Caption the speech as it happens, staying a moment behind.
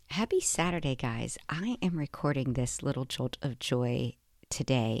Happy Saturday, guys. I am recording this little jolt of joy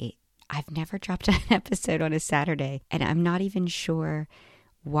today. I've never dropped an episode on a Saturday, and I'm not even sure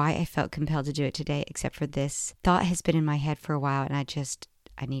why I felt compelled to do it today, except for this thought has been in my head for a while, and I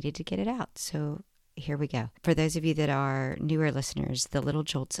needed to get it out. So here we go. For those of you that are newer listeners, the little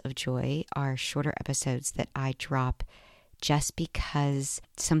jolts of joy are shorter episodes that I drop just because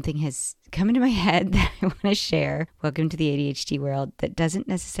something has come into my head that I want to share. Welcome to the ADHD world that doesn't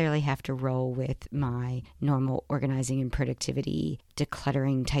necessarily have to roll with my normal organizing and productivity,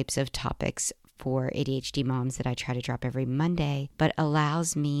 decluttering types of topics for ADHD moms that I try to drop every Monday, but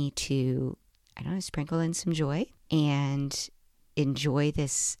allows me to, sprinkle in some joy and enjoy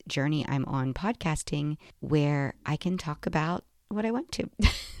this journey I'm on podcasting where I can talk about what I want to.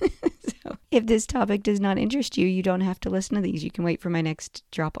 So if this topic does not interest you, you don't have to listen to these. You can wait for my next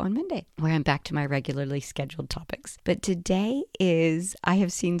drop on Monday, where I'm back to my regularly scheduled topics. But today I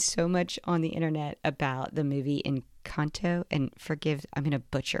have seen so much on the internet about the movie Encanto, and forgive, I'm going to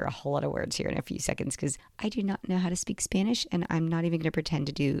butcher a whole lot of words here in a few seconds because I do not know how to speak Spanish, and I'm not even going to pretend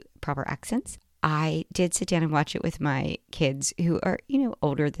to do proper accents. I did sit down and watch it with my kids who are,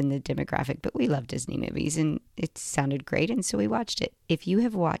 older than the demographic, but we love Disney movies and it sounded great. And so we watched it. If you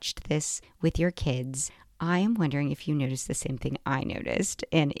have watched this with your kids, I am wondering if you noticed the same thing I noticed.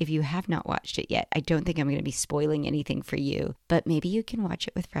 And if you have not watched it yet, I don't think I'm going to be spoiling anything for you, but maybe you can watch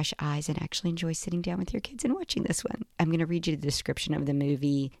it with fresh eyes and actually enjoy sitting down with your kids and watching this one. I'm going to read you the description of the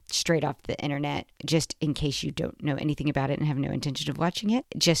movie straight off the internet, just in case you don't know anything about it and have no intention of watching it,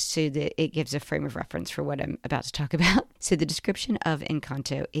 just so that it gives a frame of reference for what I'm about to talk about. So the description of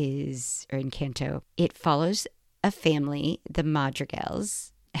Encanto, it follows a family, the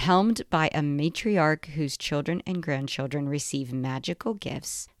Madrigals, helmed by a matriarch whose children and grandchildren receive magical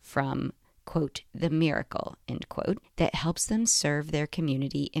gifts from, quote, the miracle, end quote, that helps them serve their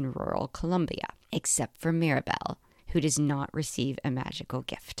community in rural Colombia, except for Mirabel, who does not receive a magical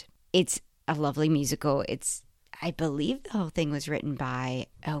gift. It's a lovely musical. I believe the whole thing was written by,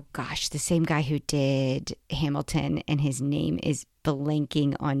 the same guy who did Hamilton, and his name is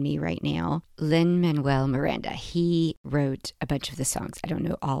blanking on me right now. Lin-Manuel Miranda. He wrote a bunch of the songs. I don't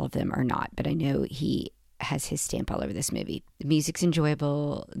know all of them or not, but I know he has his stamp all over this movie. The music's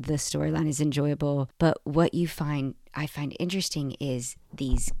enjoyable, the storyline is enjoyable, but what I find interesting is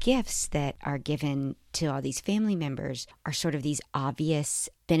these gifts that are given to all these family members are sort of these obvious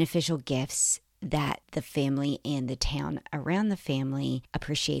beneficial gifts that the family and the town around the family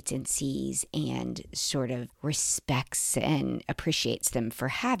appreciates and sees and sort of respects and appreciates them for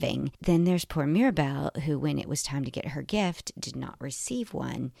having. Then there's poor Mirabel, who, when it was time to get her gift, did not receive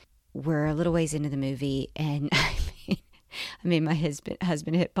one. We're a little ways into the movie, and I made my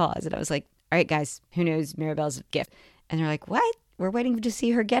husband hit pause, and I was like, all right, guys, who knows Mirabel's gift? And they're like, what? We're waiting to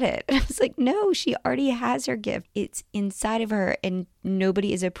see her get it. And I was like, no, she already has her gift. It's inside of her and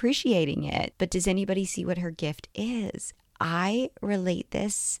nobody is appreciating it. But does anybody see what her gift is? I relate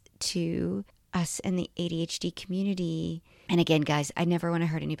this to us in the ADHD community. And again, guys, I never want to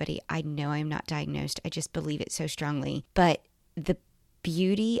hurt anybody. I know I'm not diagnosed. I just believe it so strongly. But the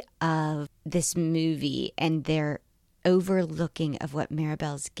beauty of this movie and their overlooking of what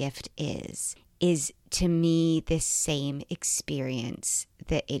Mirabel's gift is to me this same experience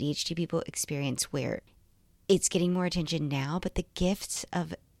that ADHD people experience, where it's getting more attention now, but the gifts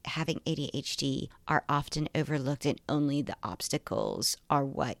of having ADHD are often overlooked and only the obstacles are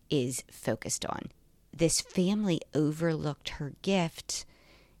what is focused on. This family overlooked her gift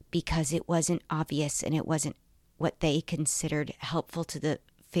because it wasn't obvious and it wasn't what they considered helpful to the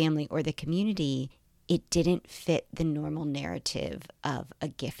family or the community. It didn't fit the normal narrative of a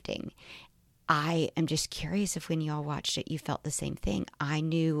gifting. I am just curious if when y'all watched it, you felt the same thing. I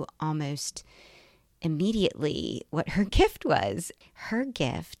knew almost immediately what her gift was. Her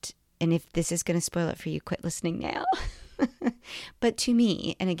gift, and if this is going to spoil it for you, quit listening now. But to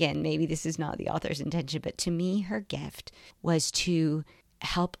me, and again, maybe this is not the author's intention, but to me, her gift was to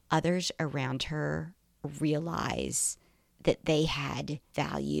help others around her realize that they had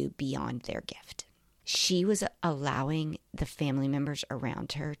value beyond their gift. She was allowing the family members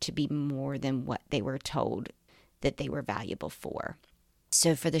around her to be more than what they were told that they were valuable for.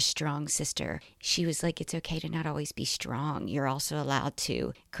 So for the strong sister, she was like, it's okay to not always be strong. You're also allowed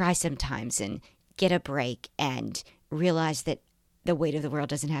to cry sometimes and get a break and realize that the weight of the world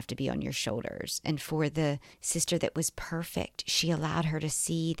doesn't have to be on your shoulders. And for the sister that was perfect, she allowed her to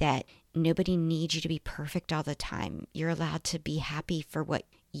see that nobody needs you to be perfect all the time. You're allowed to be happy for what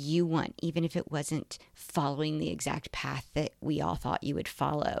you want, even if it wasn't following the exact path that we all thought you would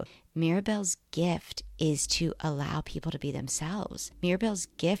follow. Mirabel's gift is to allow people to be themselves. Mirabel's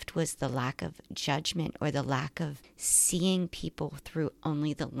gift was the lack of judgment, or the lack of seeing people through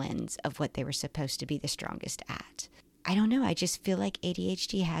only the lens of what they were supposed to be the strongest at. I don't know. I just feel like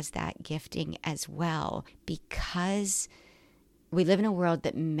ADHD has that gifting as well, because we live in a world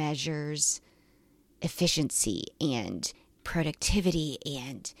that measures efficiency and productivity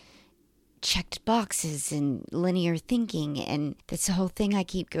and checked boxes and linear thinking. And that's the whole thing I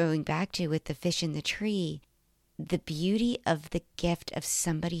keep going back to with the fish in the tree. The beauty of the gift of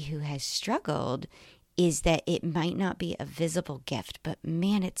somebody who has struggled is that it might not be a visible gift, but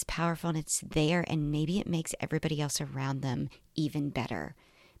man, it's powerful and it's there. And maybe it makes everybody else around them even better,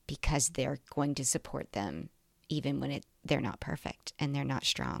 because they're going to support them even when they're not perfect and they're not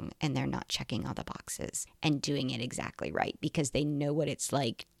strong and they're not checking all the boxes and doing it exactly right, because they know what it's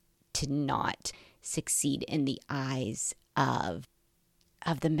like to not succeed in the eyes of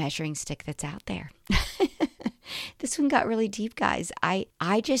the measuring stick that's out there. This one got really deep, guys. I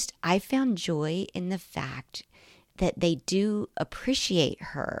found joy in the fact that they do appreciate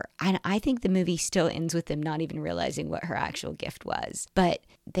her. And I think the movie still ends with them not even realizing what her actual gift was. But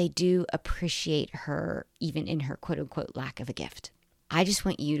they do appreciate her even in her quote unquote lack of a gift. I just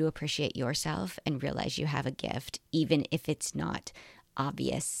want you to appreciate yourself and realize you have a gift, even if it's not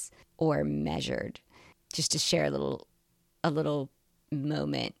obvious or measured. Just to share a little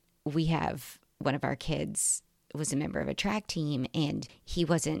moment, we have one of our kids was a member of a track team, and he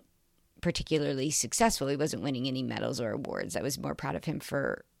wasn't particularly successful. He wasn't winning any medals or awards. I was more proud of him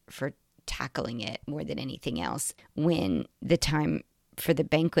for tackling it more than anything else. When the time for the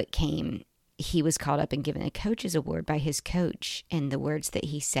banquet came, he was called up and given a coach's award by his coach. And the words that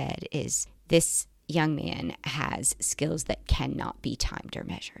he said is, "This young man has skills that cannot be timed or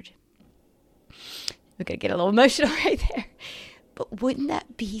measured." We're going to get a little emotional right there. But wouldn't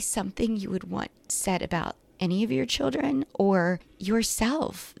that be something you would want said about any of your children or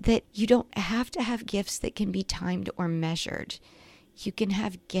yourself? That you don't have to have gifts that can be timed or measured. You can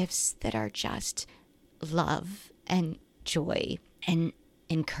have gifts that are just love and joy and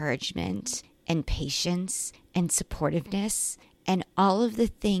encouragement and patience and supportiveness and all of the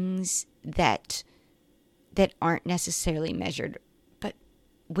things that aren't necessarily measured, but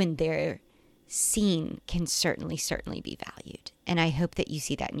when they're seen can certainly be valued. And I hope that you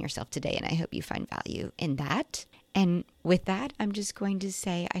see that in yourself today, and I hope you find value in that. And with that, I'm just going to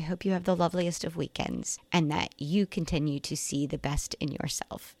say I hope you have the loveliest of weekends, and that you continue to see the best in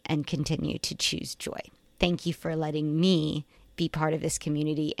yourself and continue to choose joy. Thank you for letting me be part of this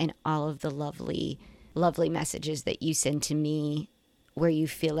community and all of the lovely messages that you send to me, where you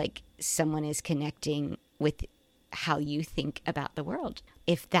feel like someone is connecting with how you think about the world.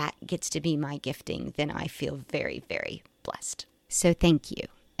 If that gets to be my gifting, then I feel very, very blessed. So thank you,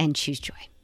 and choose joy.